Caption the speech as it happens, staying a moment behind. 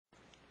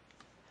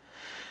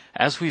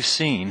As we've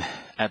seen,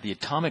 at the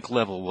atomic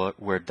level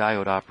where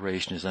diode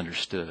operation is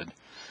understood,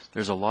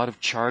 there's a lot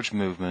of charge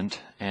movement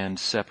and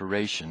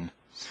separation,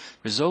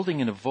 resulting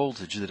in a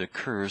voltage that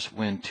occurs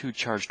when two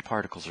charged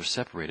particles are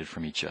separated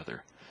from each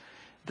other.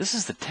 This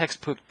is the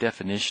textbook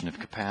definition of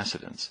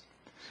capacitance.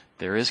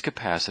 There is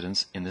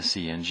capacitance in the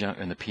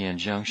PN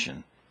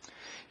junction.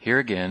 Here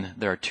again,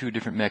 there are two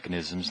different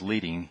mechanisms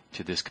leading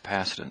to this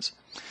capacitance.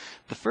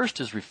 The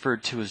first is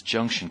referred to as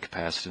junction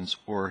capacitance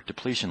or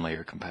depletion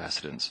layer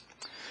capacitance.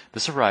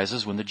 This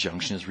arises when the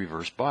junction is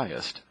reverse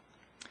biased.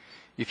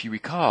 If you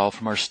recall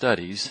from our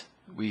studies,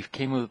 we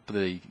came up with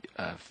the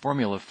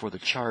formula for the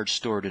charge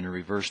stored in a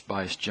reverse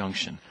biased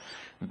junction.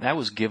 That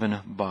was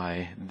given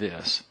by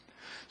this.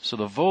 So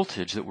the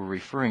voltage that we're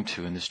referring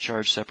to in this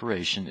charge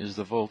separation is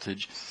the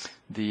voltage,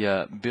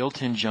 the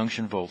built-in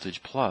junction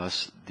voltage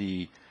plus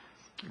the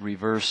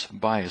reverse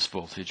bias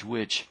voltage,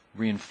 which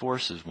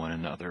reinforces one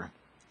another.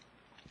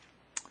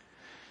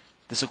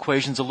 This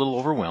equation is a little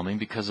overwhelming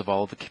because of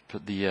all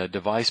the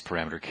device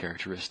parameter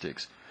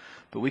characteristics,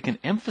 but we can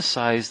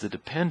emphasize the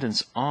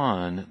dependence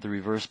on the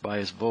reverse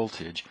bias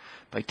voltage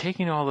by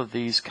taking all of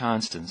these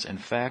constants and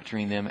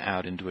factoring them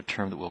out into a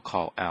term that we'll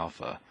call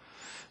alpha,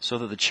 so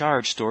that the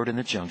charge stored in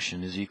the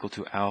junction is equal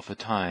to alpha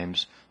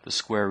times the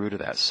square root of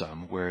that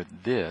sum, where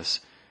this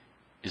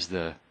is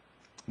the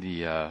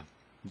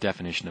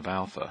definition of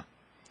alpha.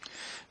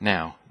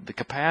 Now, the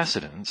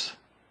capacitance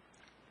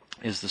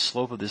is the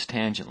slope of this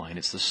tangent line.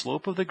 It's the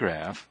slope of the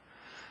graph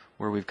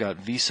where we've got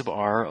V sub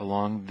r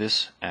along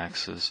this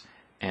axis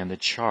and the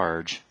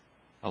charge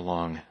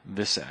along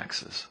this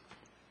axis.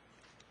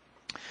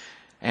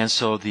 And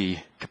so the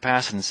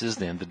capacitance is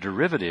then the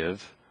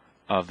derivative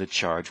of the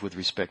charge with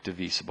respect to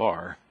V sub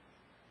r.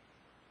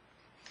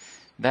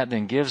 That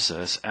then gives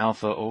us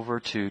alpha over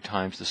 2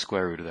 times the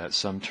square root of that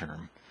sum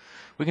term.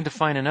 We can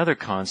define another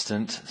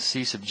constant,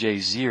 C sub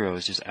j0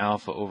 is just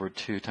alpha over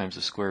 2 times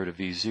the square root of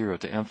V0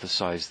 to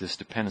emphasize this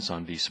dependence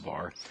on V sub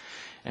r.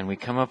 And we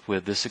come up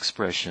with this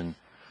expression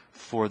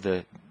for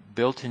the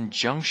built-in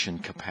junction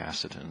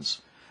capacitance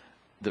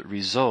that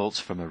results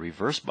from a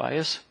reverse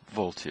bias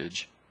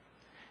voltage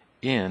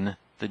in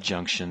the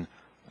junction,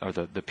 or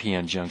the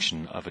PN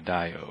junction of a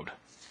diode.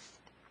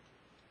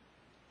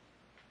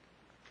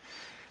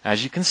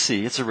 As you can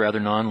see, it's a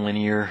rather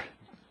nonlinear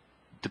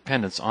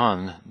dependence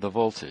on the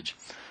voltage,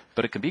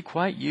 but it can be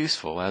quite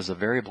useful as a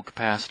variable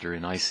capacitor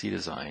in IC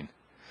design.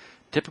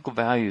 Typical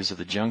values of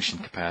the junction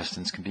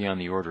capacitance can be on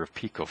the order of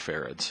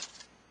picofarads.